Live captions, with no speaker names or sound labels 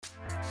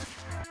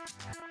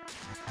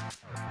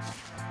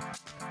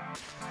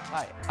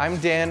Hi, I'm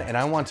Dan, and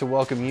I want to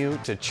welcome you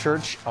to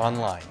Church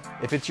Online.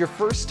 If it's your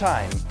first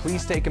time,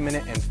 please take a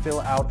minute and fill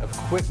out a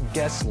quick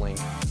guest link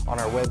on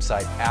our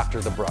website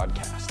after the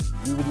broadcast.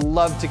 We would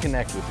love to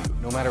connect with you,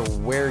 no matter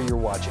where you're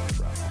watching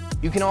from.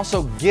 You can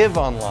also give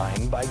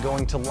online by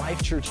going to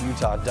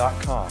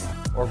lifechurchutah.com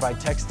or by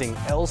texting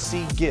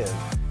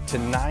LCGIVE to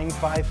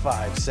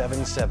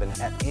 95577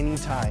 at any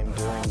time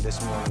during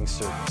this morning's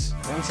service.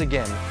 Once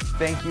again,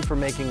 thank you for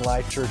making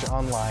Life Church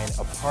Online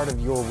a part of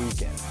your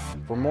weekend.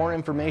 For more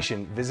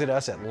information, visit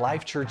us at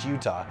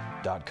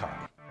lifechurchutah.com.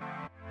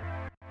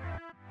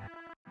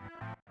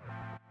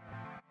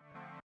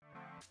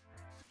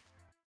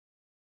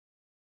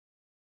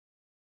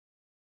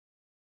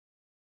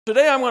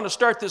 Today I'm going to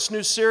start this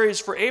new series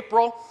for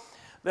April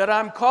that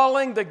I'm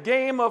calling The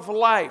Game of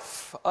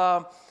Life.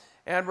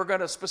 And we're going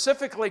to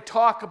specifically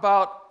talk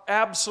about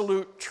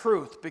absolute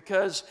truth,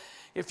 because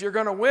if you're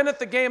going to win at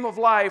the game of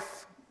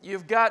life, you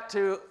got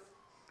to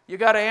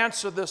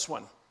answer this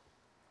one.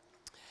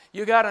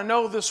 You got to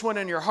know this one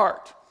in your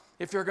heart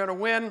if you're going to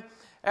win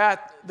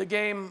at the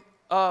game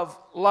of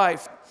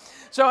life.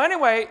 So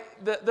anyway,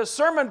 the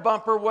sermon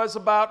bumper was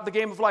about the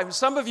game of life.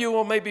 Some of you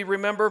will maybe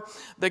remember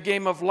the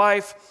game of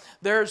life.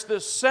 There's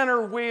this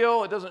center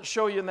wheel. It doesn't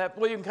show you in that.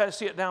 Well, you can kind of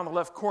see it down the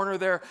left corner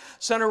there.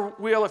 Center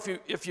wheel,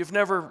 if you've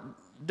never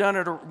done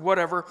it or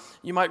whatever,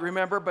 you might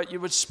remember. But you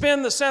would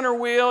spin the center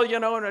wheel,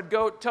 and it'd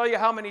go tell you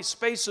how many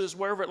spaces,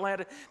 wherever it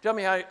landed, tell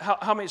me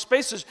how many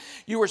spaces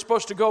you were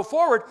supposed to go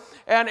forward.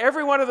 And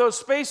every one of those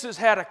spaces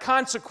had a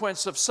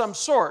consequence of some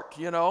sort,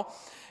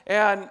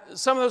 And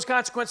some of those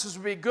consequences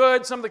would be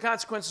good, some of the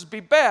consequences would be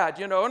bad,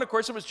 And of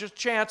course, it was just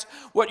chance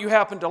what you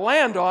happened to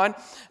land on.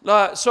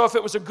 So if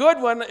it was a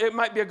good one, it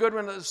might be a good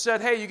one that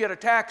said, hey, you get a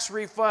tax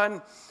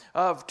refund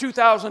of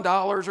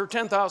 $2,000 or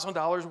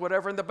 $10,000,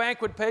 whatever, and the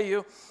bank would pay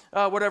you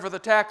whatever the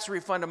tax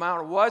refund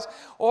amount was.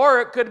 Or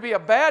it could be a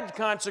bad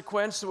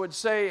consequence that would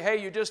say,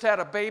 hey, you just had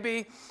a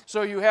baby,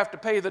 so you have to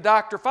pay the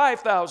doctor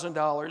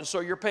 $5,000,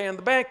 so you're paying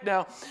the bank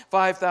now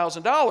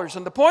 $5,000.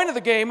 And the point of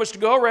the game was to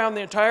go around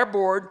the entire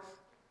board,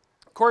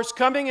 of course,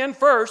 coming in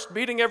first,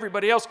 beating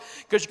everybody else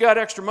because you got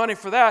extra money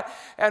for that,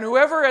 and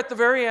whoever at the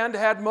very end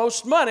had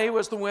most money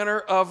was the winner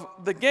of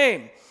the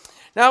game.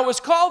 Now, it was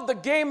called the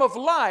Game of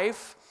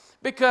Life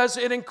because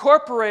it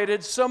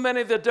incorporated so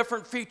many of the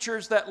different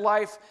features that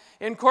life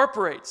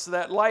incorporates,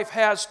 that life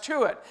has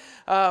to it.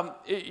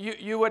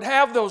 You would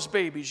have those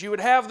babies, you would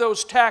have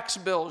those tax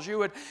bills, you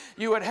would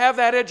have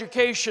that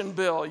education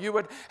bill, you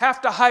would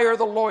have to hire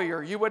the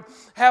lawyer, you would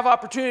have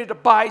opportunity to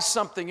buy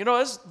something.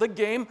 It's the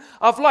game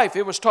of life.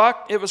 It was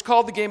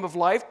called the Game of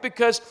Life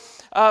because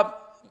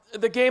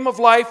the game of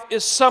life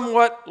is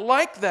somewhat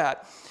like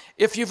that.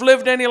 If you've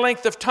lived any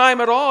length of time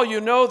at all,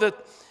 you know that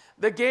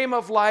the game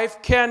of life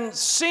can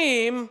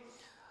seem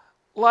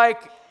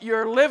like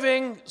you're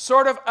living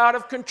sort of out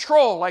of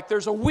control, like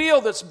there's a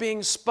wheel that's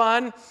being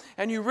spun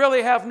and you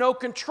really have no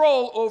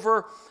control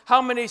over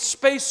how many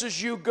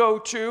spaces you go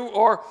to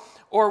or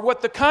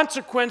what the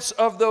consequence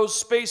of those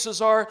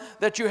spaces are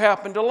that you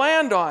happen to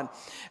land on.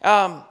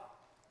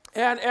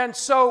 And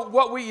so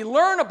what we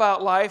learn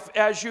about life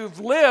as you've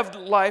lived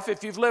life,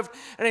 if you've lived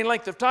any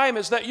length of time,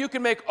 is that you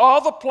can make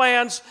all the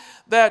plans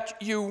that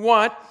you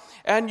want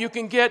and you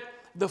can get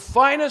the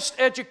finest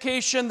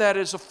education that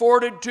is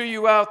afforded to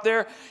you out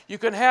there. You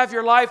can have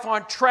your life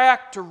on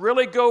track to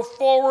really go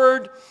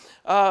forward,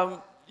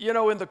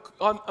 in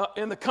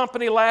the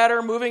company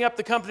ladder, moving up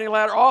the company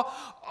ladder,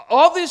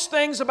 all these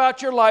things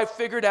about your life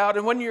figured out.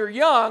 And when you're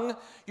young,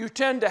 you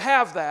tend to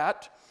have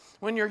that.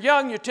 When you're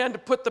young, you tend to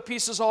put the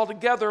pieces all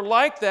together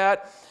like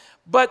that.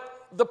 But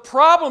the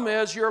problem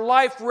is your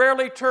life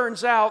rarely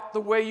turns out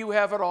the way you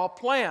have it all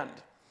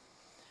planned.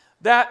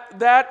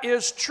 That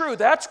is true.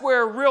 That's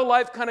where real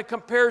life kind of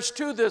compares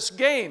to this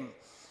game.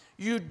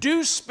 You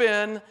do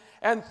spin,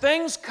 and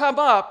things come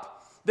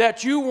up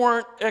that you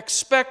weren't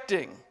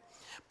expecting.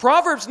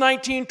 Proverbs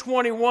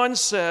 19:21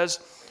 says,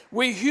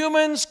 we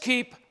humans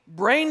keep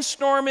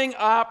brainstorming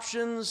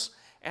options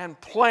and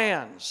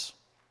plans.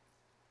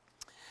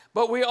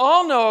 But we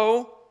all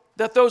know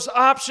that those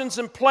options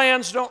and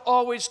plans don't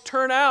always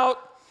turn out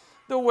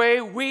the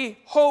way we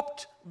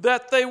hoped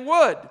that they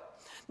would.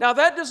 Now,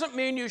 that doesn't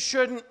mean you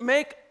shouldn't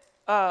make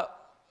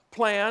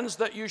plans,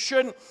 that you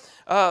shouldn't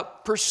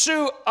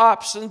pursue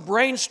options,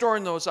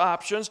 brainstorm those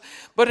options,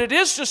 but it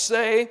is to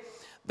say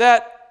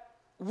that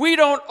we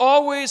don't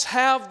always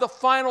have the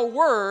final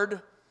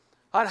word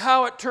on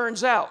how it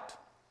turns out.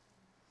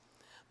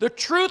 The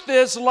truth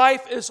is,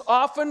 life is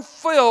often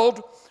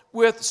filled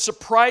with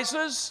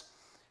surprises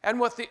and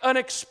with the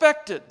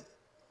unexpected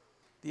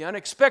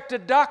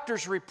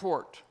doctor's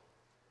report,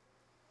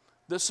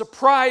 the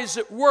surprise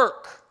at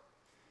work.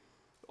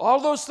 All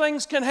those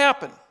things can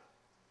happen.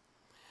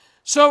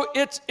 So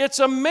it's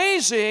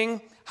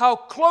amazing how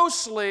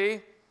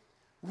closely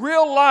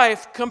real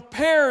life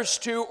compares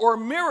to or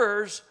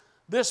mirrors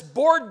this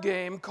board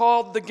game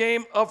called the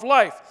Game of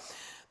Life.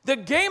 The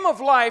game of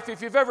life,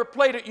 if you've ever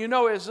played it,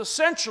 is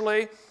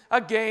essentially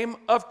a game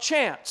of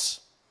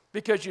chance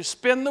because you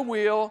spin the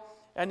wheel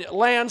and it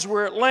lands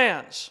where it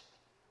lands.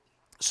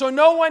 So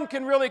no one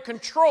can really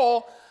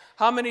control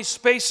how many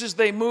spaces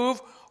they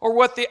move or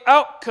what the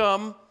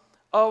outcome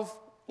of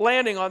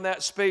landing on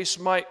that space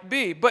might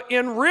be. But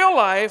in real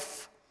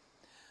life,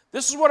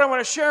 this is what I want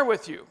to share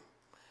with you.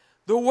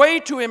 The way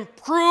to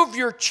improve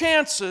your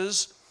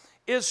chances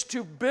is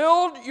to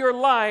build your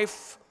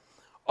life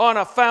on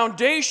a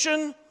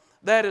foundation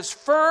that is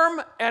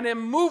firm and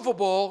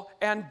immovable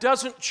and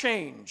doesn't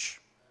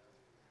change.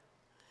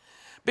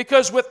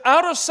 Because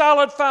without a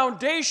solid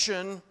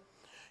foundation,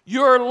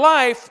 your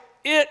life,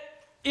 it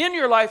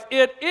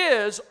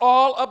is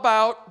all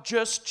about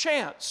just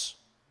chance.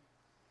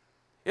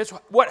 It's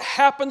what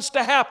happens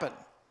to happen.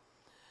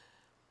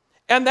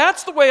 And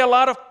that's the way a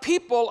lot of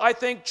people, I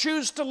think,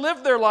 choose to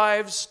live their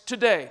lives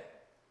today.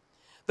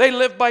 They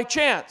live by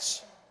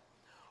chance.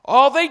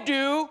 All they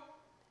do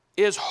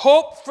is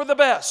hope for the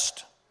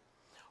best.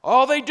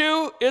 All they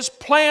do is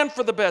plan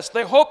for the best.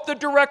 They hope the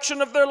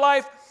direction of their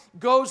life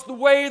goes the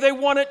way they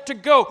want it to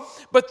go.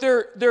 But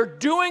they're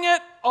doing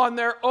it on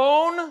their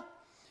own,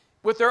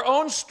 with their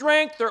own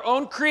strength, their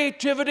own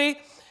creativity,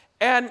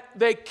 and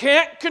they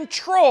can't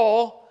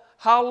control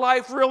how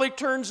life really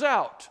turns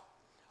out.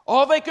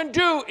 All they can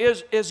do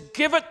is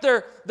give it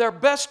their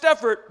best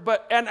effort,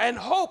 and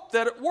hope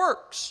that it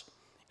works.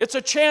 It's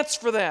a chance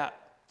for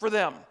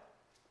them.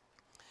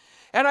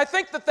 And I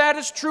think that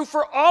is true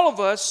for all of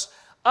us,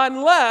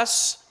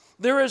 unless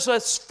there is a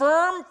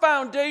firm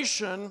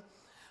foundation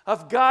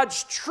of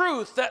God's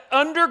truth that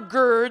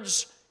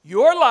undergirds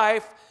your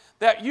life,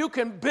 that you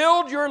can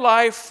build your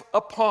life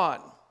upon.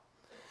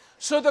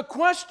 So the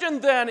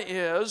question then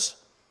is,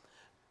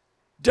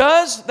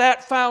 does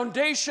that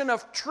foundation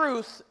of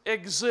truth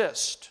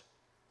exist?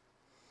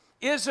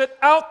 Is it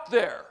out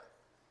there?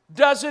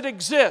 Does it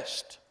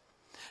exist?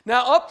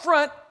 Now, up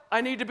front,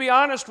 I need to be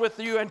honest with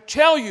you and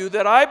tell you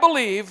that I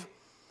believe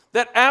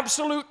that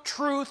absolute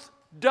truth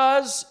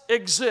does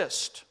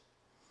exist.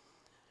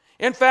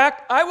 In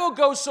fact, I will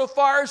go so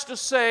far as to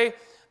say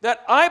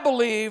that I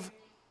believe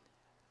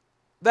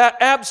that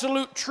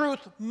absolute truth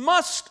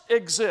must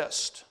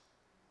exist.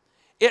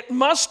 It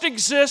must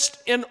exist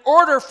in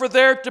order for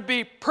there to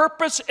be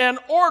purpose and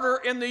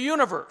order in the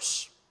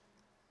universe.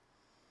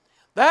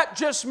 That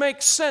just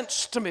makes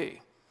sense to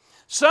me.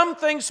 Some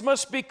things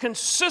must be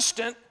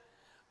consistent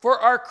for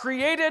our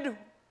created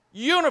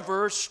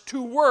universe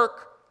to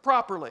work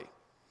properly.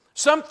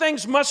 Some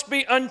things must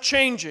be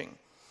unchanging.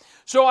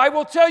 So I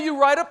will tell you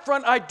right up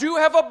front, I do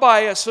have a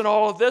bias in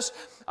all of this.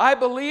 I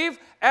believe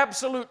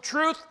absolute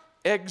truth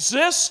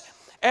exists,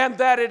 and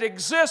that it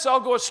exists, I'll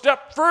go a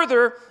step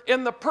further,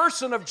 in the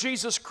person of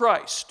Jesus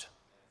Christ.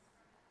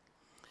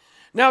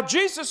 Now,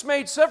 Jesus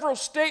made several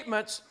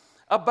statements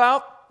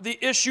about the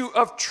issue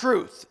of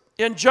truth.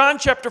 In John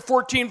chapter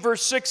 14,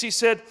 verse 6, he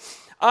said,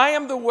 I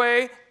am the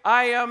way,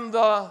 I am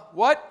the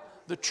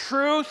what? The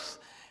truth,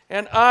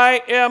 and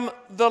I am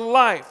the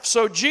life.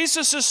 So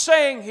Jesus is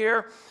saying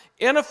here,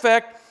 in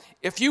effect,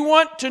 if you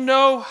want to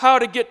know how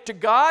to get to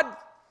God,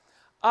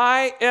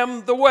 I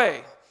am the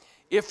way.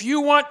 If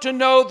you want to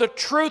know the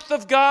truth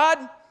of God,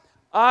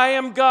 I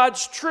am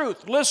God's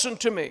truth. Listen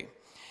to me.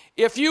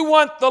 If you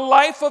want the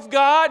life of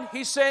God,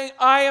 he's saying,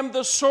 I am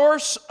the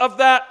source of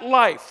that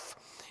life.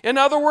 In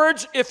other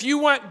words, if you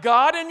want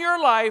God in your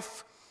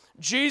life,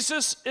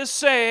 Jesus is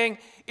saying,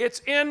 it's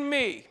in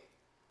me.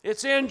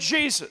 It's in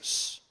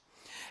Jesus.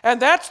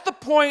 And that's the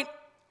point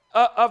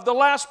of the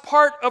last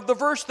part of the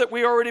verse that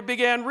we already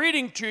began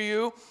reading to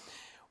you,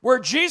 where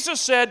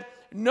Jesus said,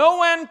 no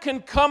one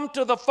can come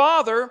to the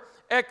Father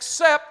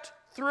except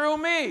through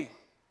me.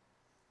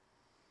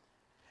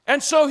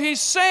 And so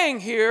he's saying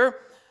here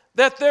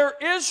that there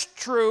is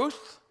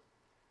truth.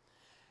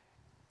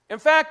 In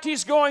fact,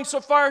 he's going so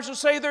far as to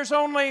say there's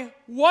only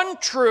one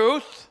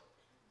truth,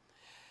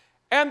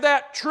 and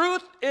that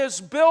truth is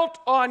built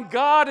on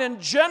God in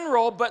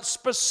general, but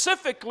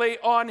specifically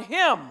on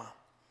him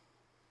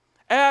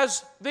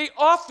as the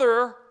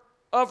author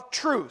of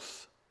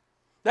truth.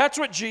 That's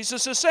what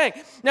Jesus is saying.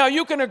 Now,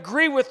 you can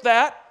agree with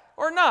that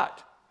or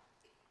not.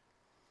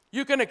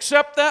 You can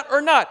accept that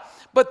or not.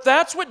 But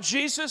that's what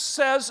Jesus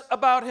says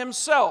about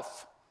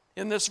himself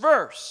in this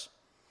verse.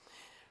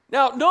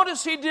 Now,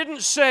 notice he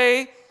didn't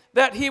say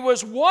that he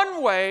was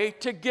one way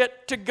to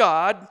get to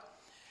God,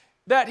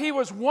 that he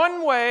was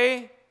one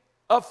way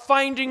of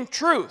finding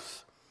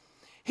truth.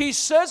 He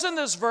says in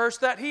this verse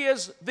that he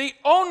is the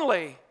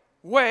only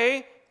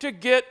way to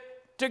get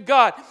to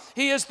God.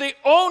 He is the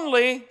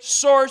only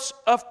source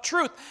of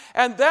truth.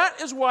 And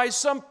that is why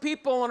some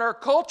people in our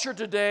culture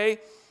today,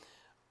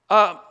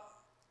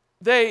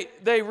 they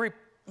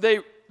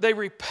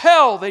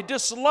repel, they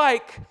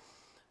dislike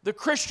the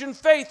Christian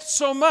faith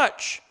so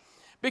much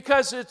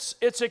because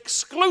it's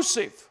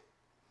exclusive.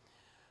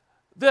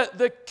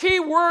 The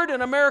key word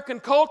in American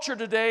culture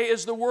today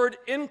is the word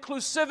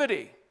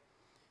inclusivity,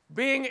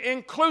 being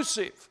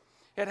inclusive.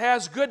 It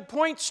has good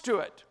points to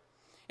it,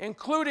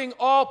 including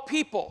all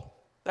people.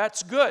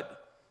 That's good.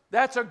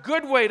 That's a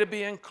good way to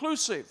be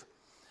inclusive.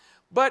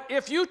 But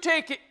if you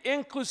take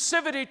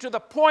inclusivity to the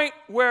point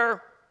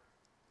where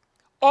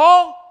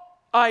all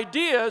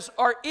ideas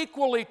are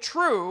equally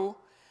true,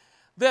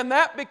 then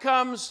that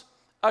becomes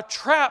a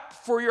trap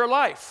for your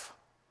life.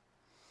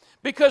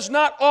 Because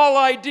not all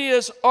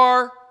ideas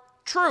are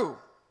true.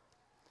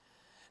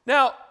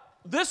 Now,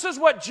 this is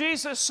what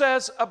Jesus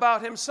says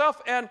about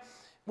himself, and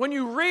when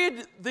you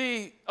read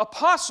the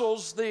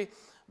apostles, the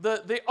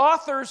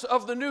authors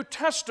of the New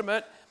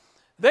Testament,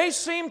 they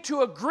seem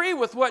to agree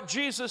with what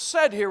Jesus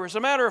said here. As a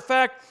matter of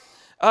fact,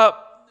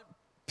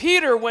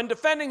 Peter, when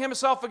defending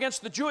himself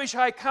against the Jewish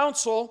high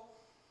council,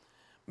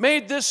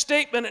 made this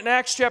statement in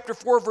Acts chapter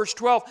 4, verse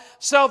 12.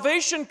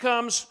 Salvation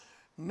comes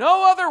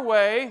no other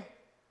way,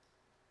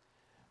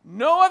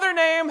 no other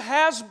name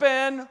has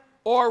been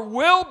or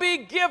will be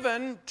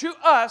given to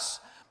us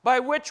by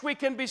which we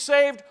can be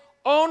saved,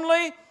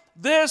 only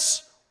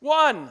this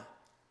one.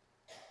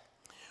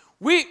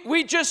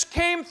 We just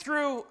came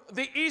through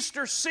the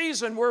Easter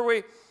season where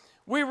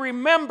we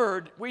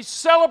remembered, we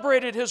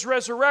celebrated his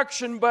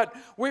resurrection, but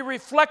we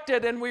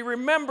reflected and we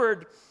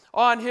remembered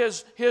on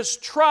his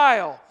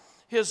trial,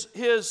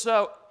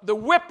 the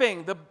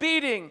whipping, the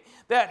beating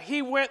that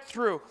he went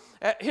through,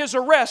 his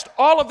arrest,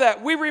 all of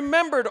that. We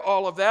remembered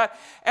all of that,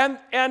 and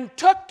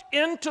tucked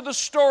into the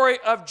story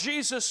of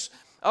Jesus'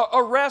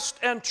 arrest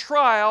and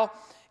trial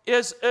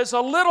is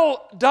a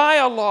little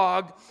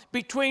dialogue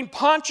between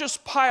Pontius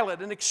Pilate,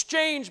 an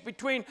exchange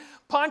between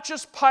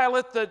Pontius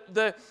Pilate,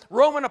 the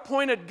Roman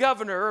appointed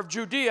governor of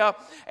Judea,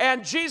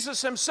 and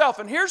Jesus himself.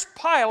 And here's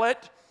Pilate,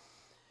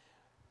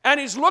 and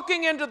he's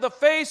looking into the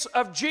face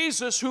of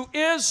Jesus, who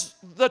is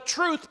the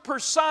truth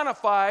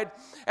personified.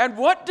 And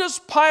what does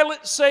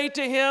Pilate say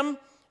to him?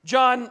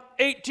 John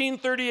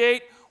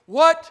 18:38,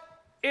 what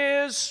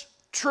is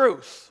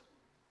truth?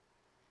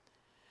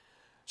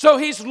 So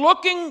he's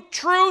looking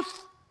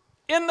truth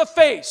in the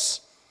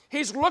face.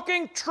 He's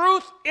looking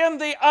truth in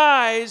the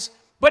eyes,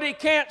 but he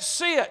can't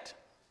see it.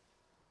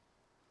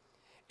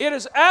 It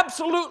is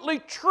absolutely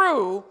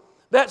true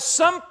that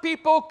some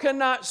people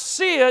cannot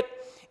see it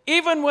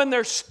even when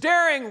they're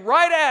staring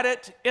right at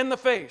it in the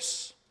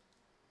face.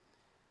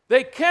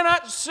 They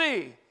cannot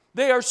see.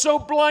 They are so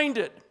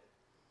blinded.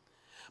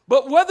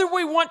 But whether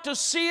we want to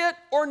see it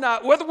or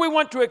not, whether we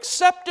want to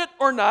accept it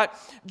or not,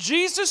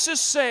 Jesus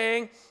is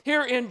saying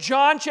here in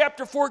John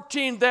chapter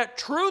 14 that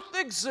truth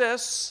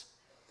exists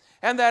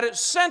and that it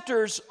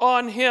centers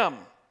on him.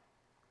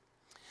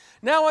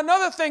 Now,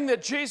 another thing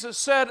that Jesus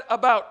said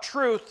about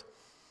truth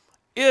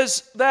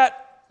is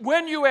that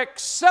when you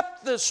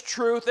accept this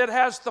truth, it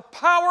has the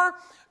power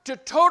to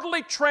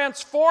totally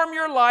transform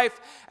your life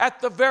at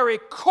the very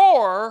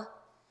core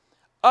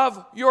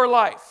of your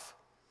life.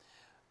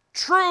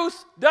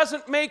 Truth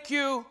doesn't make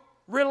you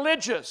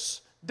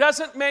religious,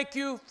 doesn't make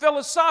you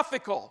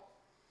philosophical.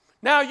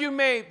 Now, you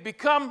may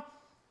become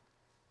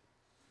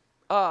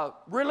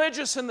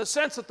religious in the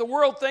sense that the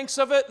world thinks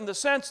of it, in the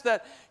sense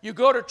that you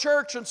go to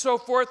church and so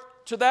forth.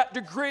 To that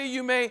degree,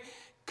 you may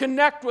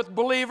connect with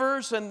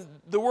believers, and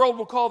the world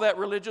will call that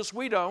religious.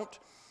 We don't,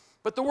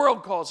 but the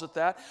world calls it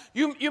that.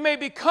 You may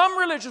become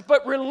religious,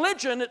 but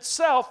religion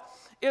itself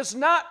is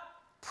not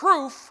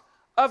proof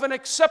of an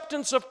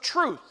acceptance of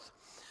truth.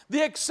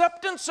 The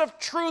acceptance of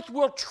truth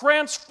will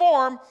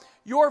transform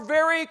your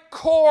very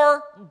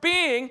core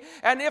being,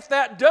 and if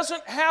that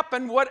doesn't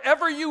happen,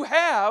 whatever you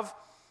have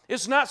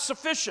is not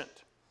sufficient.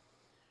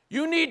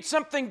 You need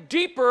something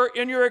deeper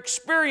in your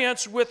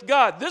experience with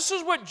God. This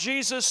is what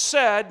Jesus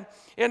said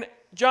in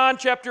John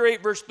chapter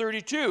 8, verse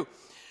 32.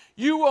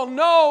 You will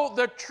know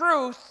the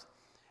truth,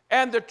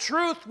 and the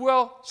truth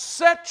will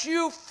set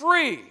you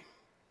free.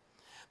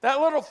 That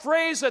little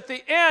phrase at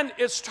the end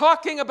is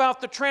talking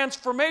about the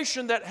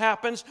transformation that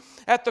happens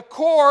at the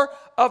core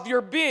of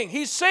your being.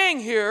 He's saying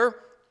here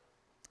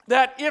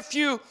that if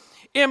you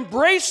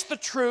embrace the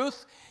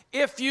truth,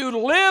 if you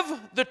live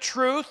the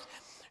truth,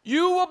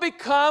 you will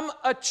become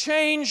a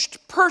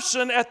changed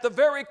person at the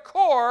very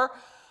core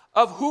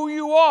of who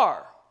you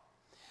are.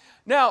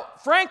 Now,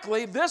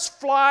 frankly, this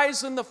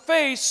flies in the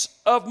face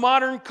of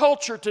modern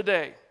culture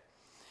today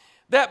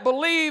that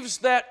believes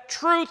that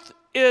truth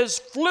is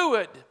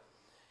fluid.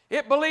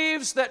 It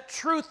believes that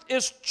truth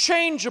is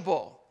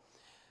changeable.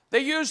 They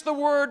use the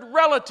word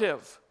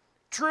relative.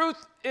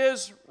 Truth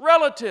is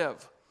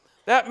relative.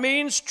 That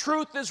means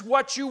truth is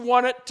what you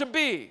want it to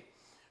be.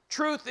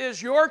 Truth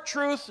is your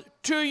truth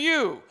to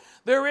you.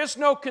 There is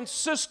no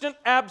consistent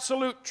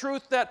absolute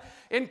truth that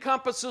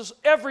encompasses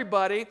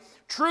everybody.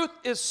 Truth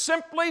is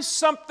simply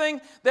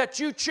something that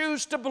you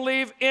choose to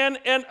believe in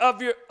and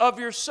of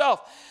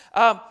yourself.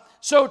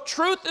 So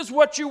truth is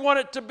what you want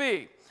it to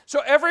be.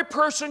 So every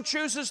person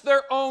chooses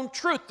their own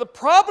truth. The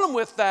problem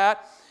with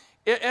that,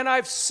 and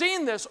I've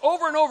seen this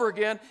over and over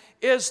again,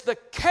 is the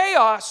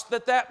chaos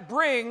that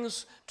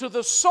brings to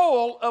the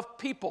soul of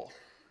people.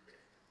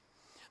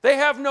 They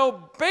have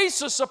no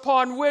basis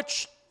upon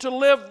which to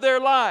live their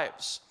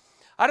lives.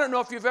 I don't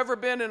know if you've ever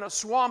been in a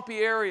swampy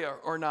area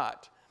or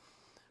not,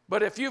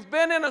 but if you've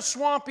been in a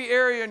swampy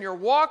area and you're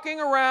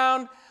walking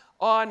around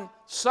on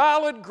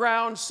solid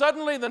ground,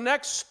 suddenly the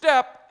next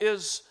step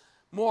is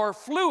more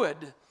fluid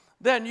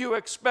than you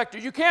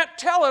expected. You can't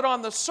tell it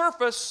on the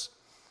surface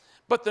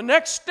but the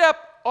next step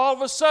all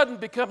of a sudden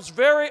becomes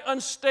very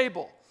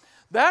unstable.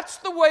 That's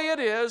the way it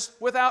is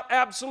without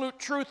absolute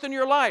truth in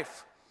your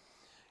life.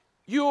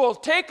 You will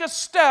take a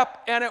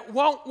step and it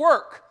won't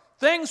work.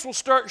 Things will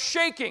start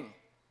shaking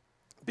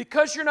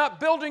because you're not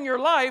building your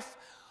life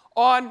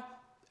on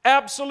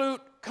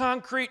absolute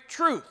concrete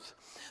truth.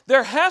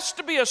 There has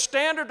to be a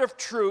standard of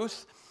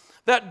truth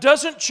that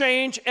doesn't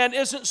change and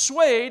isn't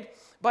swayed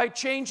by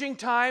changing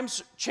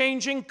times,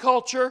 changing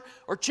culture,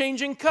 or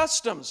changing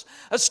customs.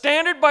 A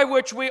standard by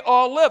which we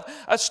all live.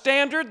 A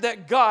standard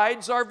that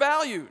guides our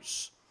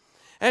values.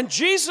 And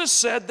Jesus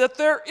said that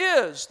there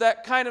is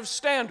that kind of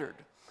standard.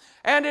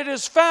 And it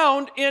is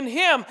found in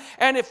Him.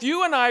 And if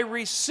you and I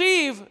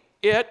receive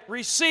it,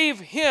 receive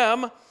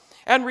Him,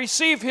 and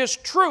receive His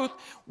truth,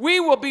 we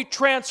will be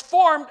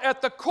transformed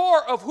at the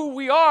core of who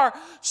we are,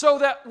 so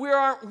that we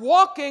aren't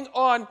walking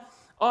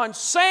on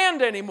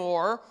sand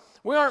anymore.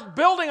 We aren't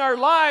building our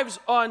lives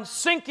on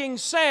sinking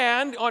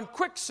sand, on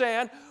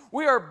quicksand.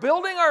 We are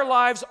building our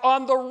lives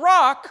on the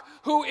rock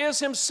who is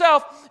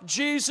Himself,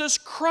 Jesus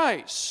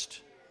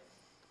Christ.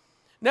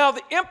 Now,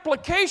 the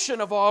implication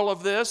of all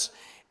of this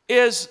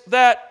is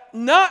that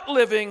not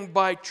living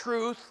by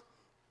truth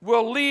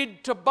will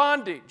lead to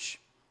bondage.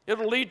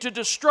 It'll lead to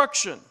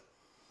destruction.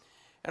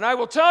 And I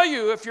will tell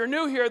you, if you're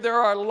new here, there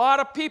are a lot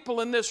of people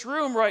in this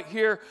room right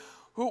here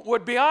who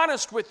would be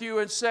honest with you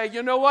and say,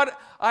 you know what,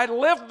 I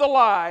lived the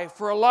lie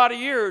for a lot of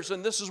years,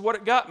 and this is what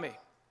it got me.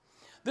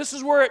 This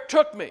is where it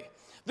took me.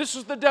 This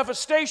is the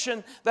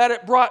devastation that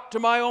it brought to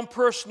my own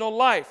personal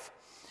life.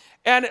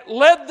 And it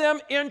led them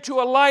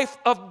into a life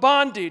of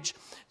bondage.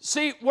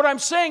 See, what I'm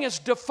saying is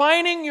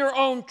defining your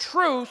own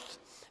truth,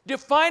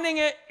 defining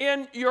it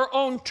in your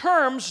own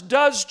terms,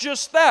 does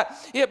just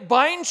that. It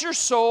binds your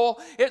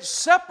soul. It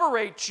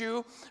separates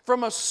you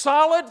from a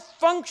solid,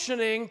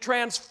 functioning,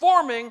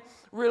 transforming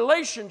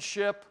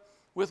relationship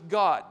with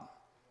God.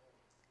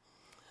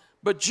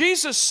 But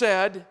Jesus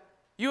said,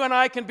 you and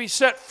I can be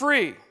set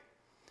free.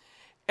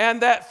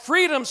 And that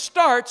freedom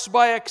starts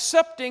by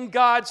accepting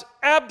God's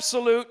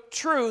absolute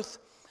truth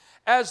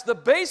as the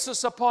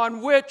basis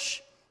upon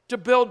which to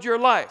build your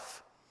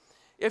life.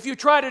 If you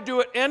try to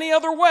do it any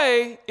other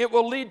way, it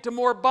will lead to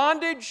more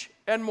bondage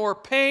and more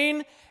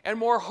pain and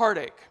more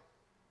heartache.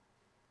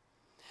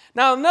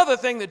 Now, another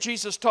thing that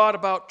Jesus taught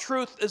about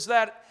truth is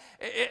that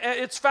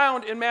it's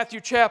found in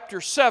Matthew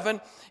chapter 7,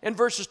 in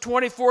verses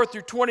 24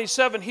 through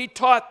 27. He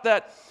taught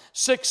that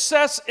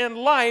success in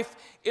life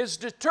is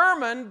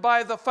determined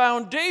by the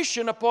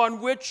foundation upon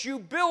which you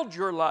build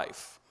your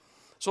life.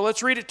 So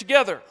let's read it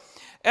together.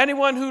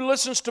 Anyone who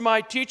listens to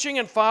my teaching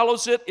and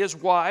follows it is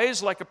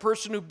wise, like a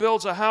person who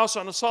builds a house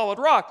on a solid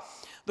rock.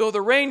 Though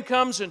the rain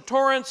comes in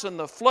torrents and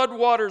the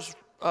floodwaters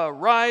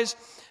rise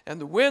and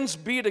the winds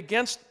beat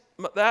against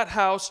that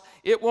house,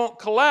 it won't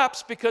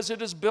collapse because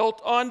it is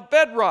built on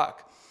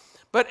bedrock.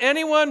 But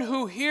anyone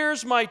who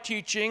hears my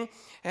teaching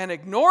and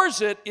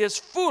ignores it is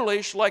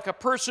foolish, like a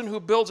person who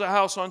builds a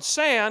house on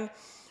sand.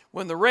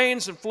 When the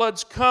rains and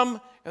floods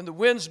come and the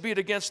winds beat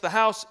against the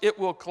house, it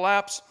will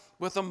collapse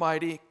with a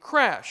mighty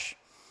crash.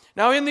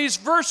 Now, in these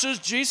verses,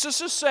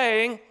 Jesus is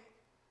saying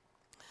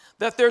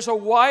that there's a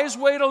wise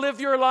way to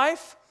live your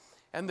life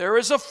and there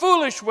is a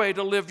foolish way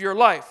to live your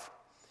life.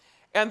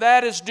 And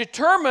that is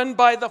determined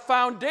by the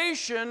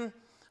foundation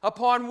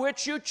upon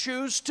which you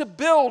choose to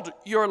build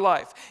your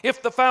life.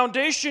 If the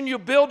foundation you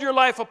build your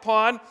life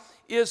upon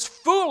is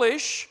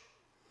foolish,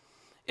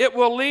 it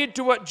will lead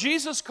to what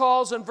Jesus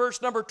calls in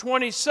verse number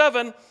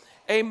 27,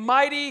 a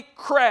mighty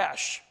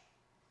crash.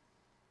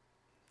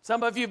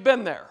 Some of you have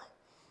been there.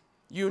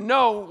 You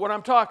know what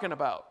I'm talking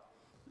about.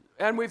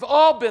 And we've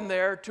all been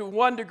there to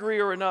one degree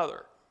or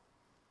another.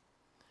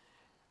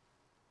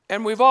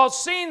 And we've all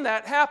seen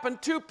that happen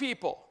to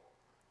people.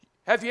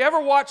 Have you ever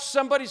watched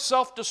somebody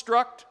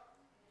self-destruct?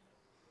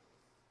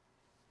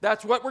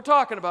 That's what we're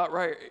talking about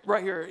right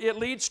here. It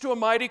leads to a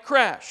mighty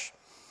crash.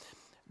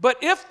 But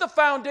if the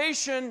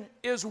foundation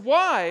is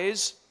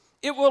wise,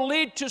 it will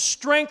lead to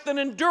strength and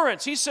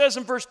endurance. He says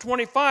in verse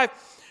 25,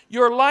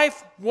 your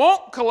life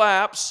won't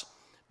collapse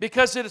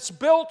because it's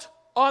built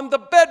on the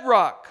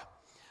bedrock.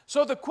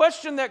 So the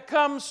question that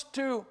comes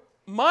to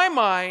my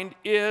mind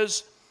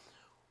is,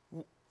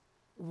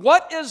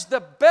 what is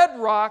the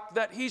bedrock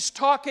that he's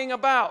talking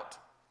about?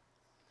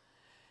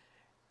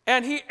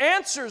 And he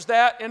answers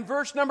that in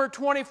verse number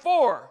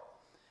 24.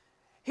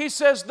 He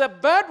says the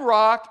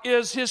bedrock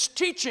is his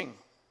teaching.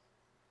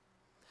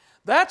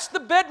 That's the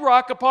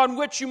bedrock upon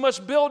which you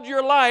must build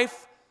your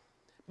life,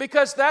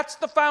 because that's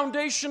the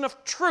foundation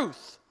of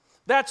truth.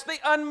 That's the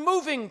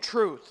unmoving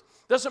truth.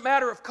 Doesn't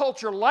matter if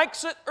culture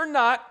likes it or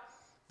not,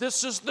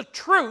 this is the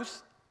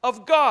truth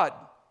of God.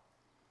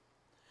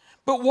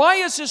 But why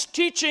is his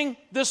teaching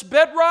this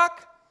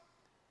bedrock?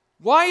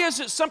 Why is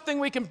it something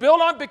we can build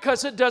on?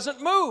 Because it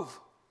doesn't move.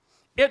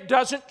 It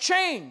doesn't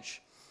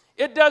change.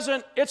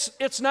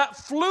 It's not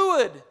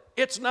fluid.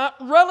 It's not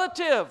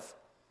relative,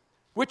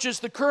 which is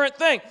the current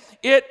thing.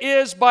 It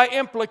is, by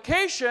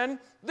implication,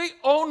 the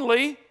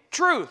only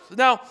truth.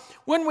 Now,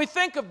 when we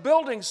think of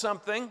building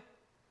something,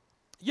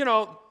 you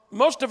know,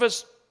 most of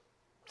us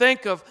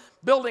think of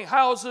building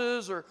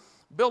houses or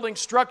building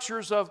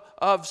structures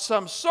of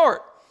some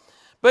sort.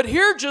 But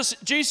here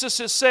Jesus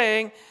is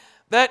saying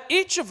that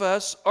each of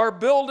us are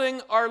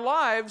building our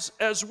lives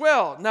as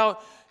well. Now,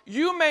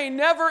 you may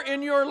never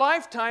in your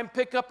lifetime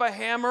pick up a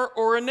hammer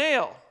or a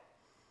nail,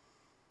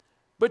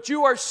 but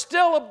you are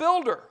still a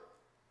builder.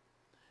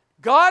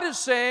 God is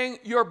saying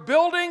you're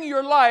building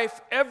your life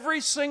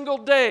every single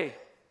day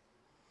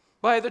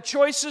by the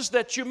choices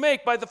that you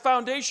make, by the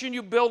foundation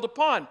you build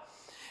upon.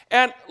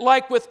 And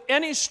like with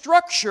any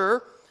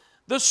structure,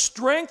 the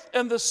strength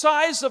and the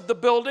size of the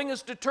building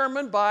is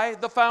determined by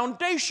the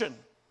foundation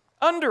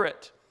under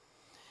it.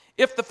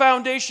 If the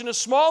foundation is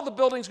small, the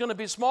building's going to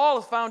be small.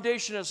 If the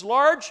foundation is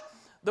large,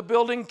 the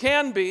building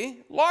can be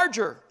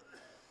larger.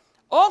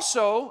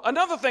 Also,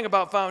 another thing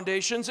about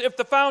foundations, if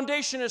the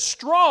foundation is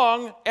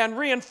strong and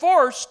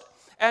reinforced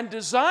and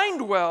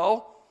designed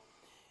well,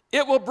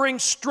 it will bring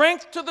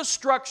strength to the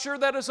structure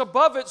that is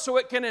above it so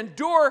it can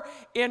endure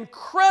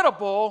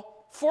incredible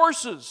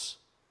forces.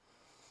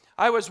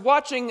 I was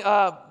watching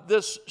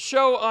this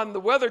show on the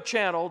Weather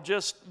Channel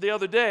just the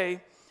other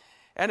day,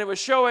 and it was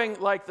showing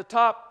like the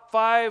top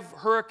 5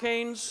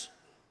 hurricanes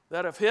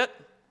that have hit.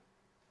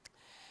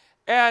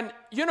 And,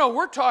 you know,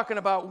 we're talking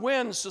about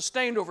winds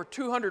sustained over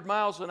 200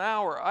 miles an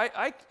hour.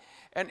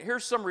 And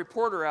here's some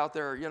reporter out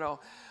there, you know.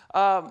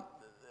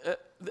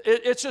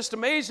 It's just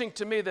amazing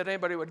to me that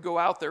anybody would go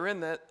out there in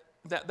that.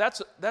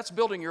 That's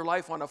building your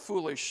life on a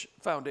foolish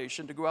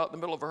foundation to go out in the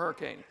middle of a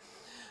hurricane.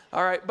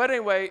 All right, but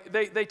anyway,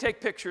 they take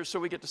pictures so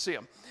we get to see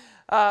them.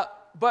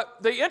 But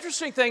the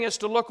interesting thing is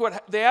to look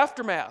at the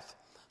aftermath.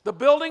 The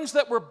buildings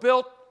that were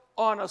built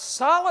on a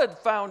solid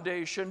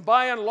foundation,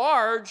 by and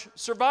large,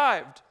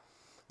 survived.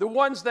 The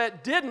ones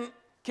that didn't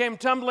came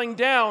tumbling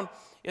down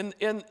in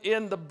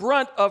the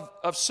brunt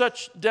of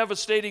such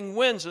devastating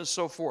winds and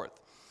so forth.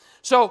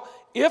 So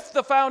if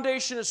the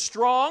foundation is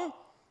strong,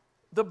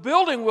 the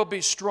building will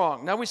be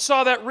strong. Now we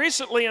saw that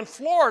recently in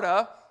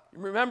Florida.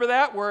 Remember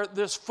that, where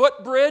this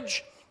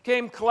footbridge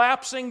came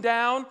collapsing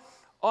down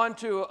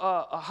onto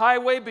a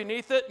highway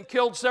beneath it and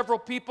killed several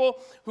people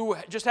who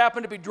just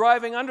happened to be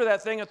driving under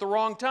that thing at the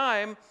wrong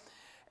time.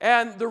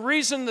 And the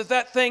reason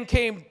that thing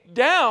came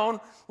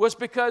down was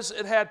because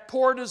it had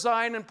poor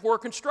design and poor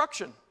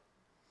construction.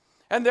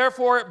 And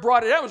therefore it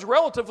brought it down. It was a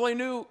relatively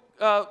new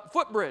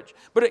footbridge.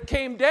 But it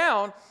came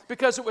down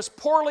because it was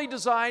poorly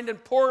designed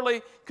and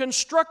poorly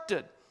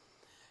constructed.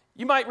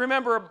 You might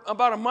remember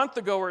about a month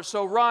ago or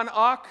so, Ron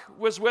Ock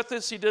was with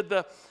us. He did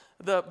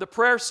the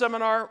prayer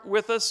seminar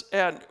with us.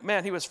 And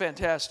man, he was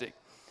fantastic.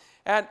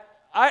 And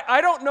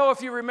I don't know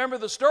if you remember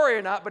the story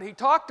or not, but he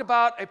talked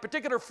about a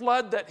particular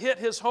flood that hit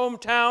his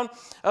hometown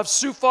of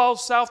Sioux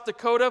Falls, South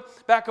Dakota,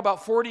 back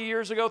about 40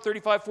 years ago,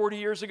 35, 40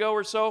 years ago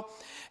or so.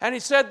 And he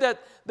said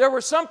that there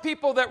were some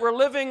people that were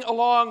living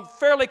along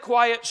fairly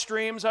quiet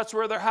streams. That's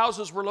where their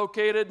houses were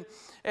located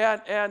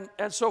and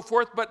so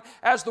forth. But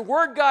as the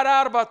word got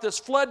out about this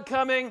flood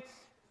coming,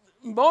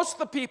 most of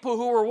the people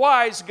who were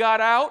wise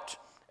got out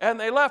and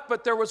they left.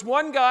 But there was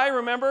one guy,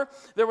 remember?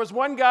 There was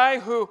one guy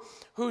who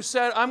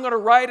said, I'm going to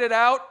ride it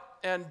out.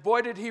 And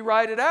boy, did he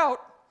ride it out.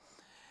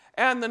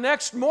 And the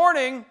next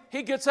morning,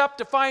 he gets up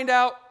to find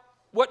out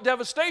what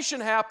devastation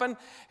happened.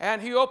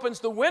 And he opens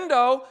the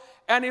window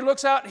and he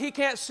looks out and he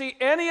can't see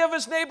any of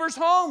his neighbors'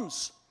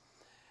 homes.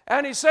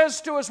 And he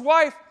says to his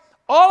wife,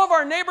 all of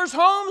our neighbors'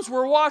 homes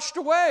were washed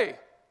away.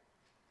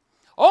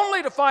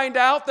 Only to find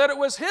out that it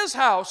was his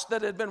house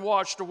that had been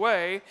washed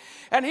away,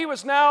 and he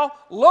was now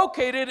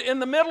located in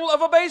the middle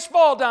of a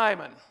baseball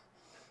diamond.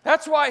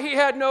 That's why he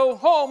had no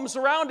homes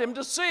around him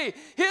to see.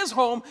 His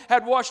home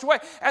had washed away.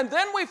 And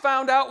then we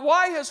found out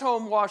why his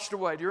home washed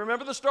away. Do you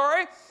remember the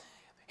story?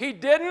 He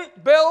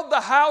didn't build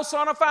the house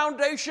on a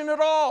foundation at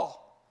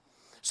all.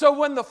 So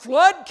when the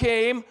flood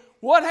came,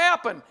 what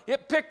happened?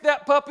 It picked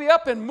that puppy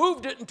up and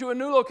moved it into a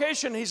new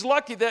location. He's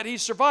lucky that he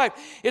survived.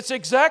 It's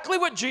exactly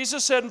what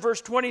Jesus said in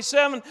verse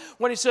 27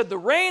 when he said, the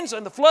rains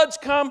and the floods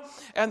come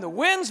and the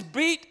winds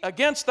beat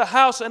against the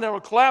house and it will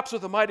collapse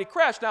with a mighty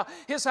crash. Now,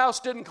 his house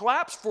didn't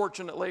collapse,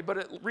 fortunately, but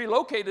it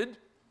relocated.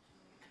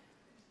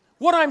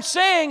 What I'm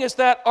saying is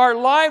that our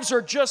lives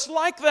are just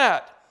like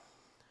that.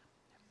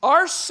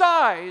 Our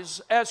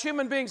size as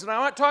human beings, and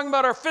I'm not talking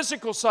about our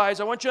physical size,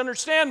 I want you to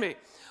understand me.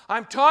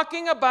 I'm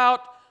talking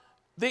about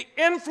the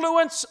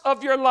influence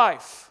of your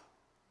life.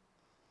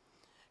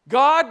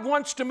 God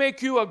wants to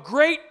make you a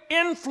great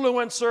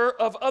influencer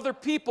of other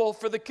people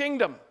for the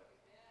kingdom.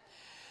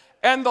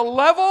 And the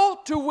level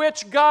to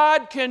which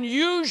God can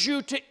use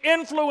you to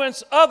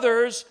influence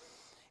others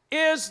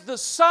is the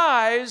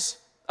size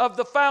of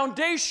the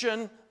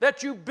foundation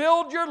that you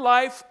build your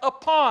life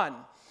upon.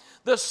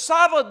 The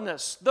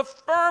solidness, the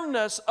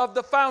firmness of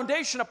the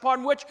foundation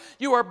upon which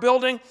you are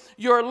building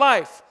your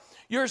life.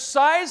 Your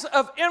size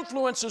of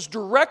influence is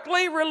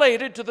directly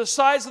related to the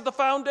size of the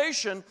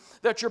foundation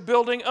that you're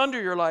building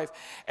under your life.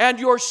 And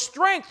your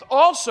strength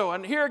also,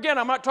 and here again,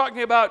 I'm not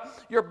talking about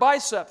your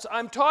biceps.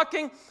 I'm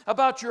talking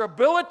about your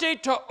ability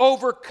to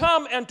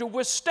overcome and to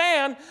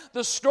withstand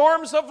the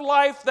storms of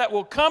life that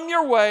will come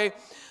your way.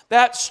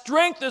 that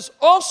strength is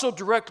also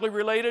directly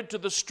related to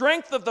the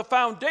strength of the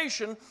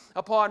foundation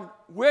upon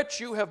which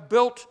you have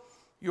built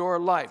your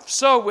life.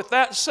 So with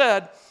that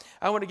said,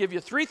 I want to give you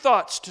 3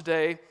 thoughts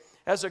today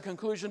as a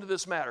conclusion to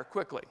this matter,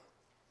 quickly.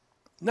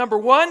 Number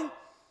 1,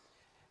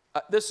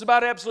 this is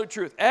about absolute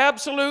truth.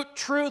 Absolute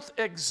truth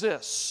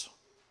exists.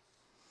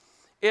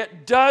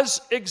 It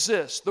does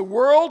exist. The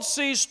world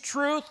sees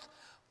truth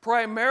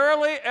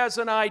primarily as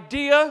an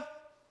idea.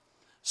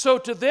 So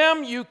to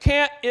them,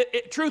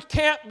 truth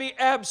can't be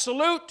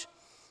absolute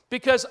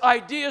because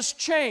ideas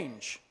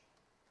change.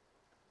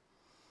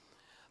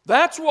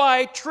 That's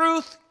why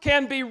truth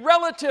can be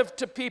relative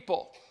to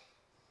people.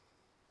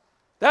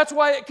 That's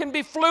why it can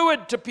be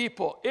fluid to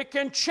people. It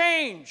can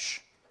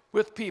change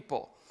with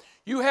people.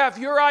 You have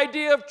your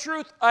idea of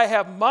truth, I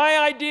have my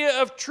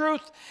idea of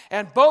truth,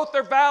 and both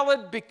are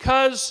valid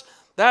because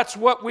that's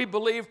what we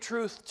believe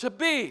truth to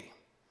be.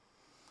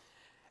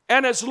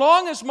 And as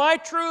long as my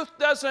truth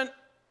doesn't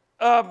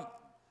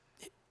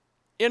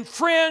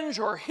infringe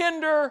or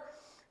hinder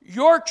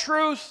your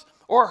truth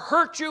or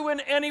hurt you in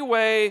any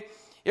way,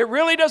 it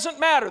really doesn't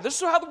matter.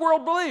 This is how the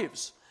world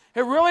believes.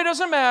 It really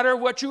doesn't matter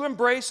what you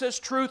embrace as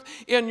truth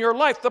in your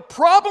life. The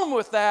problem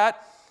with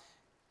that,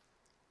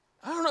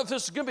 I don't know if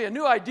this is going to be a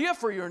new idea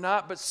for you or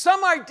not, but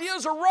some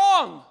ideas are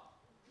wrong.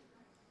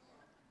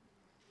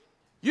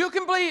 You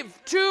can believe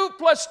 2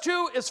 +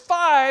 2 is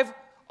 5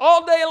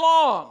 all day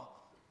long,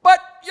 but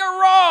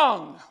you're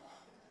wrong.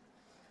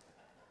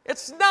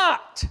 It's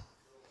not.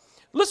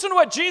 Listen to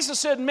what Jesus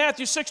said in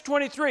Matthew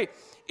 6:23.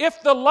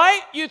 If the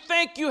light you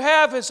think you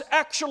have is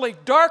actually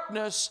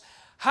darkness,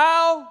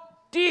 how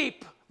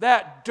deep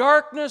that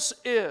darkness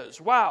is.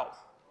 Wow.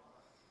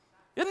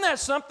 Isn't that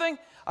something?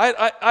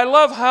 I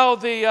love how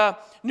the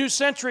New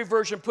Century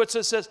Version puts it.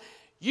 It says,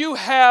 you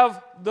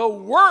have the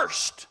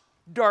worst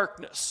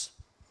darkness.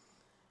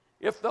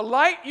 If the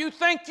light you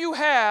think you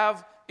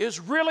have is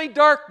really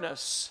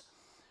darkness,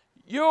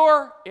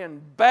 you're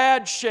in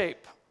bad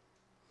shape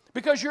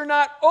because you're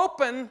not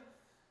open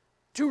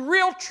to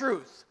real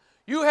truth.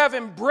 You have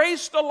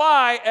embraced a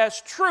lie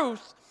as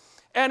truth,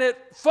 and it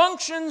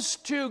functions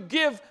to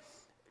give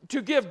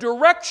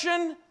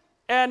direction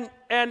and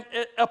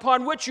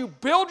upon which you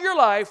build your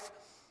life.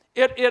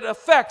 It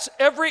affects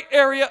every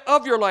area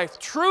of your life.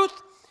 Truth,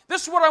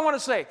 this is what I want to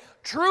say.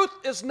 Truth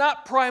is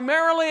not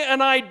primarily an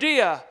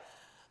idea.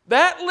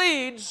 That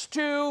leads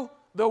to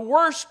the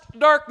worst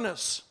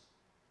darkness.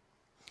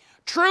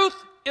 Truth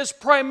is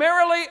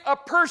primarily a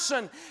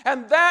person,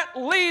 and that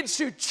leads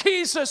to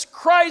Jesus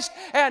Christ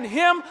and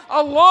Him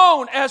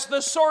alone as the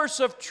source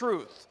of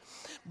truth.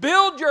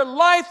 Build your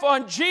life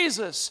on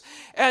Jesus,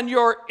 and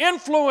your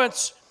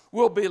influence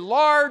will be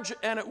large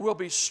and it will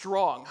be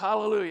strong.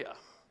 Hallelujah.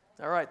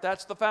 All right,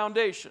 that's the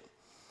foundation.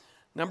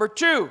 Number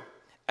 2,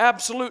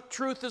 absolute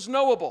truth is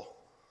knowable.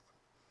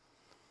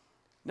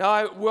 Now,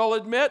 I will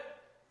admit,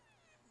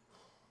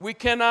 we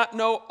cannot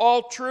know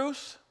all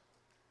truth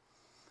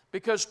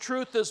because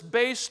truth is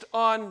based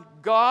on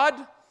God,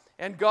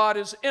 and God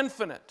is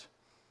infinite.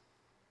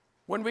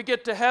 When we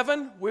get to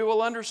heaven, we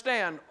will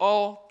understand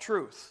all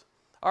truth.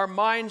 Our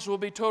minds will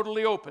be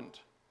totally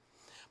opened.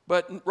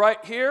 But right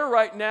here,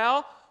 right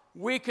now,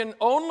 we can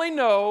only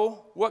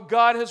know what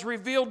God has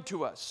revealed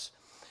to us.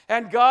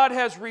 And God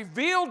has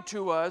revealed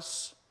to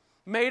us,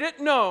 made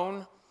it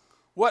known,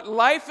 what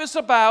life is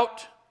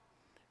about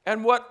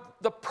and what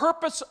the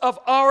purpose of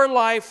our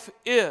life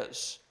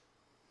is.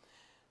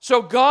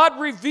 So God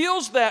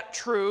reveals that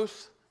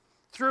truth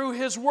through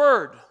His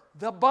Word,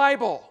 the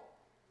Bible.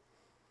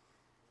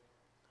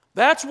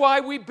 That's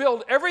why we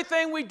build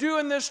everything we do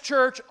in this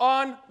church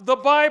on the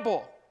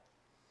Bible.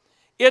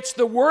 It's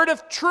the Word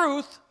of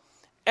truth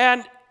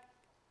and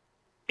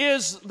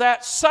is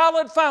that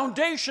solid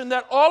foundation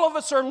that all of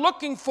us are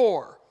looking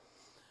for,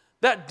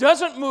 that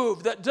doesn't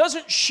move, that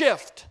doesn't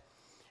shift,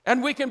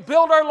 and we can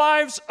build our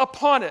lives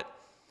upon it.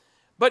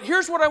 But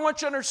here's what I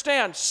want you to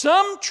understand.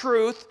 Some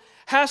truth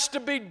has to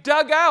be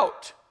dug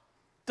out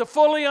to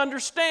fully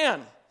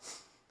understand.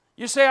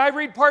 You say, I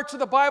read parts of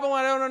the Bible and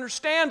I don't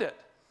understand it.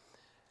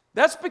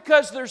 That's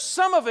because there's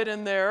some of it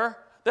in there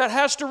that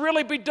has to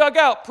really be dug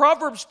out.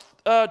 Proverbs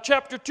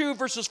chapter 2,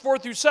 verses 4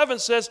 through 7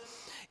 says,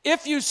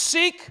 if you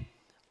seek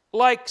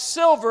like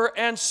silver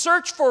and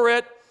search for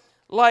it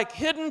like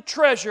hidden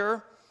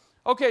treasure.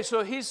 Okay,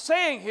 so he's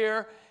saying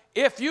here,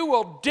 if you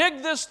will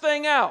dig this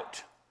thing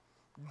out,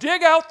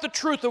 dig out the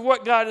truth of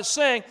what God is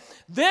saying,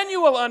 then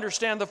you will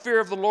understand the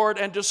fear of the Lord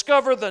and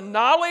discover the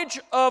knowledge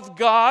of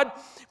God.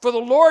 For the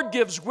Lord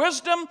gives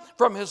wisdom.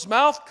 From His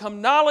mouth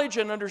come knowledge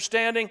and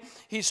understanding.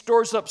 He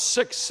stores up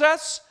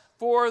success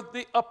for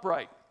the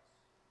upright.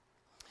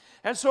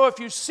 And so if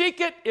you seek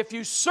it, if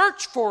you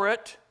search for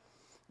it,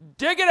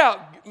 dig it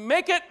out,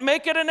 make it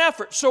an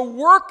effort. So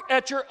work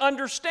at your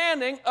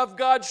understanding of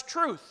God's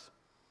truth.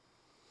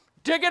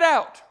 Dig it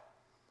out.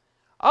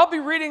 I'll be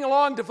reading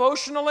along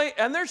devotionally,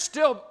 and there's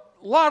still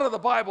a lot of the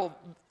Bible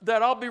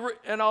that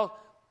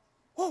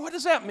what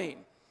does that mean?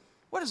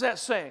 What is that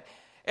saying?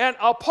 And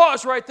I'll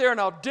pause right there and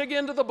I'll dig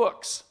into the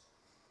books.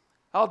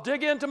 I'll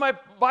dig into my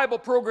Bible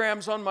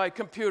programs on my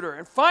computer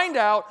and find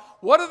out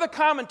what are the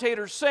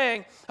commentators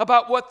saying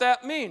about what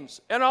that means.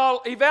 And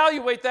I'll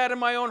evaluate that in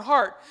my own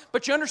heart.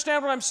 But you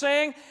understand what I'm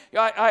saying?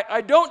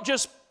 I don't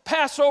just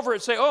pass over it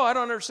and say, oh, I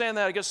don't understand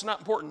that. I guess it's not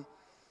important.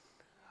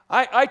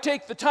 I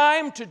take the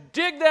time to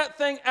dig that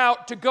thing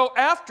out, to go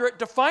after it,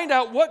 to find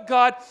out what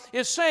God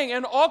is saying.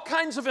 And all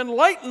kinds of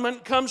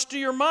enlightenment comes to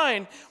your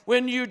mind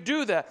when you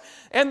do that.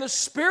 And the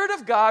Spirit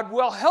of God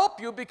will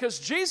help you because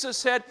Jesus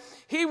said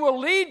He will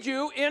lead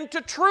you into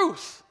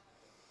truth.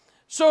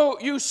 So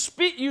you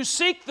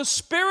seek the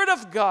Spirit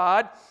of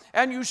God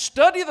and you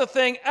study the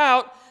thing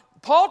out.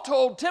 Paul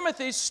told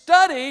Timothy,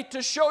 study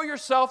to show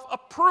yourself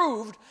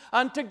approved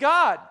unto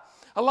God.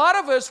 A lot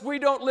of us, we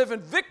don't live in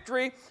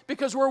victory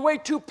because we're way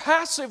too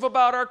passive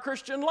about our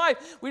Christian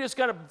life. We just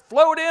kind of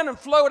float in and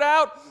float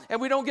out, and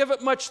we don't give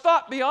it much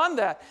thought beyond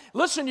that.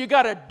 Listen,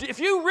 if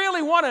you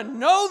really want to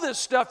know this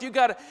stuff,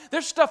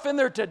 there's stuff in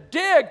there to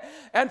dig.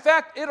 In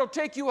fact, it'll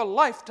take you a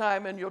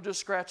lifetime, and you'll just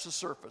scratch the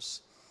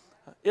surface.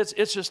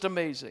 It's just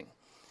amazing.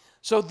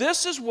 So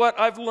this is what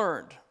I've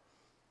learned.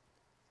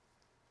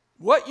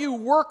 What you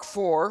work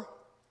for,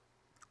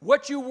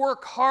 what you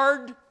work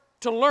hard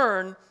to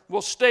learn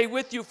will stay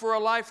with you for a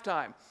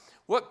lifetime.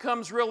 What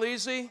comes real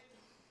easy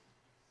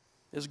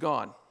is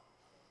gone.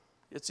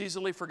 It's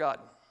easily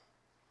forgotten.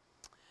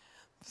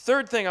 The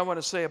third thing I want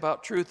to say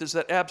about truth is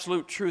that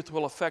absolute truth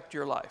will affect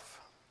your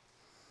life.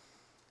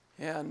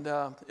 And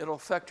it'll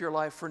affect your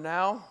life for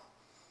now.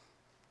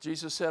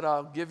 Jesus said,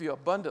 I'll give you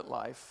abundant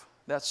life.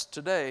 That's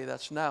today,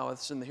 that's now,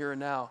 it's in the here and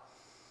now.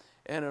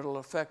 And it'll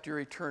affect your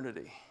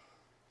eternity.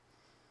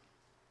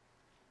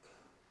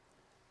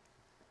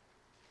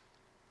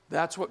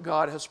 That's what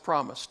God has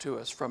promised to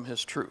us from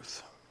His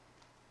truth.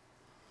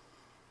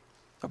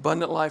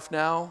 Abundant life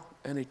now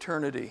and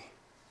eternity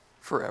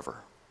forever.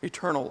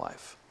 Eternal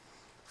life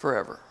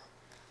forever.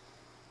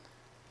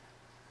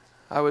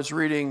 I was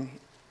reading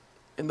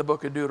in the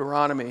book of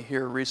Deuteronomy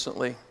here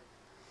recently.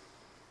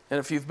 And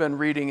if you've been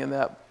reading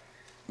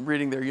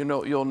there,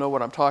 you'll know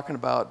what I'm talking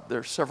about.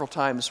 There's several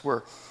times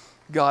where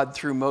God,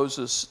 through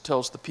Moses,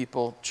 tells the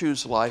people,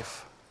 choose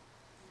life.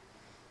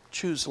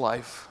 Choose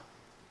life.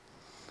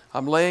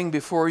 I'm laying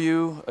before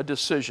you a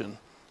decision,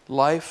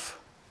 life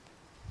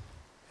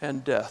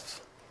and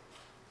death,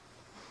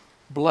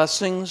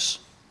 blessings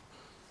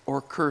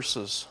or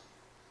curses.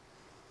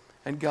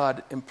 And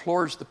God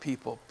implores the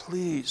people,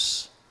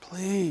 please,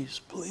 please,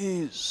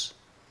 please,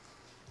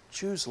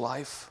 choose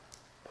life.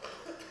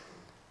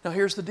 Now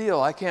here's the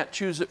deal, I can't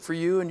choose it for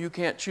you and you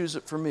can't choose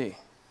it for me.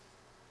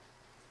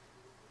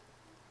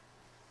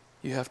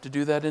 You have to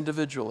do that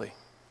individually.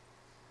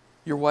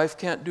 Your wife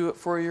can't do it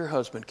for you, your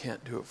husband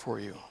can't do it for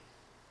you.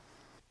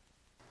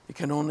 It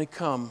can only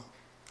come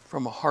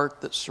from a heart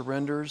that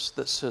surrenders,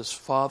 that says,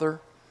 Father,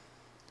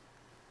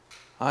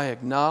 I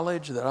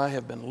acknowledge that I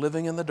have been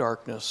living in the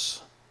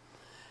darkness,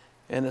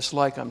 and it's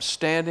like I'm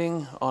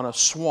standing on a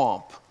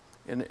swamp,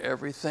 and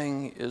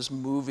everything is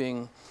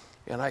moving,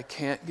 and I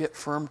can't get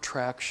firm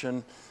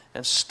traction,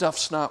 and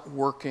stuff's not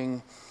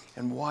working,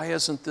 and why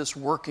isn't this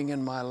working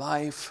in my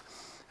life?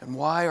 And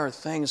why are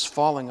things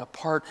falling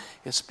apart?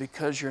 It's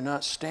because you're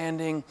not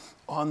standing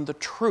on the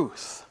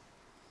truth.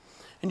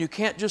 And you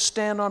can't just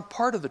stand on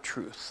part of the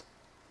truth.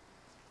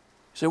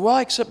 You say, well,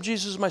 I accept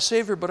Jesus as my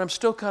Savior, but I'm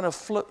still kind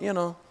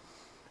of,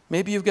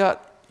 maybe you've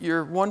got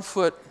your one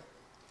foot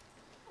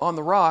on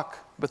the rock,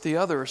 but the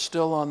other is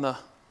still on the,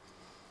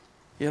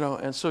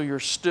 and so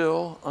you're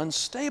still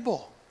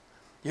unstable.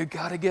 You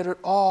got to get it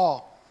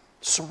all,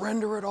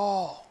 surrender it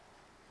all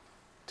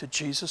to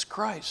Jesus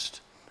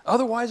Christ.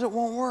 Otherwise, it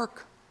won't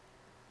work.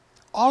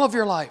 All of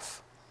your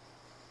life,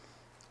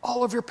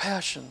 all of your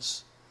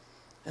passions.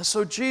 And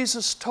so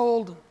Jesus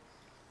told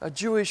a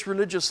Jewish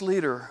religious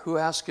leader who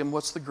asked him,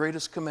 what's the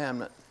greatest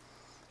commandment?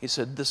 He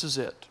said, this is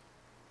it.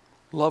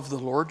 Love the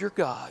Lord your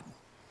God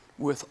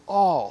with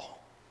all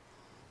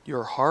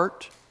your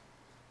heart,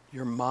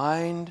 your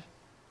mind,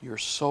 your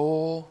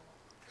soul,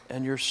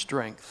 and your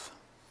strength.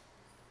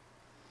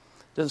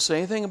 Doesn't say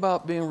anything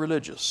about being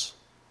religious.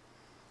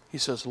 He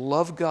says,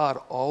 love God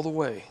all the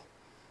way.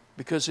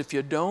 Because if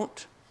you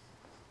don't,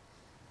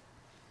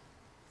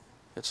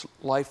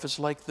 life is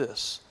like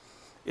this.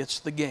 It's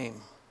the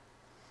game.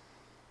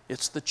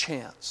 It's the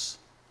chance.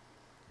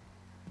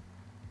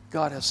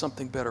 God has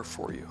something better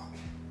for you.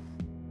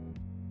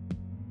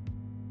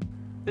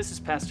 This is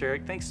Pastor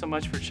Eric. Thanks so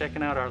much for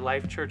checking out our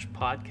Life Church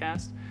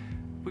podcast.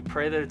 We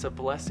pray that it's a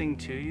blessing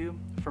to you.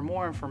 For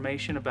more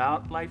information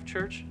about Life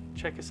Church,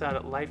 check us out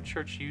at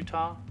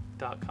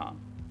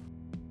lifechurchutah.com.